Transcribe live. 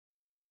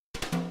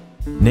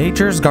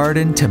Nature's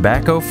Garden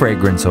Tobacco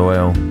Fragrance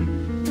Oil.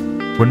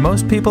 When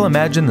most people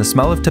imagine the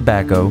smell of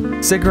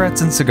tobacco, cigarettes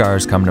and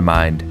cigars come to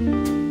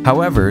mind.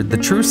 However, the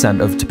true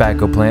scent of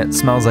tobacco plant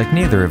smells like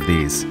neither of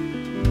these.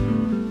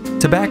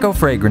 Tobacco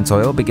fragrance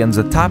oil begins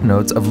with top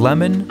notes of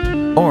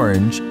lemon,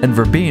 orange, and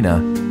verbena,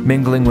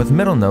 mingling with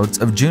middle notes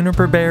of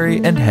juniper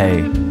berry and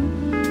hay.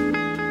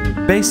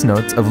 Base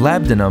notes of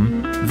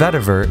labdanum,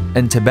 vetiver,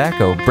 and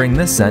tobacco bring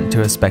this scent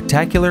to a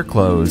spectacular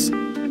close.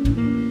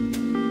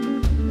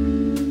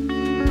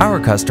 Our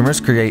customers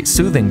create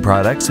soothing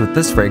products with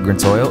this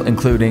fragrance oil,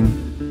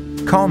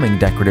 including calming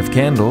decorative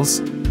candles,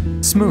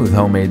 smooth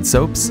homemade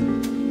soaps,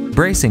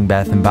 bracing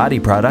bath and body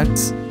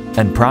products,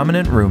 and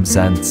prominent room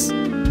scents.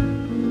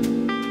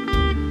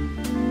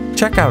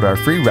 Check out our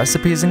free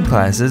recipes and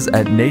classes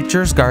at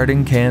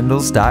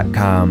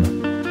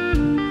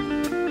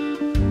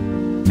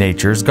naturesgardencandles.com.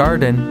 Nature's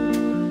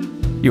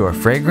Garden, your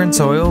fragrance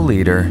oil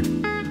leader.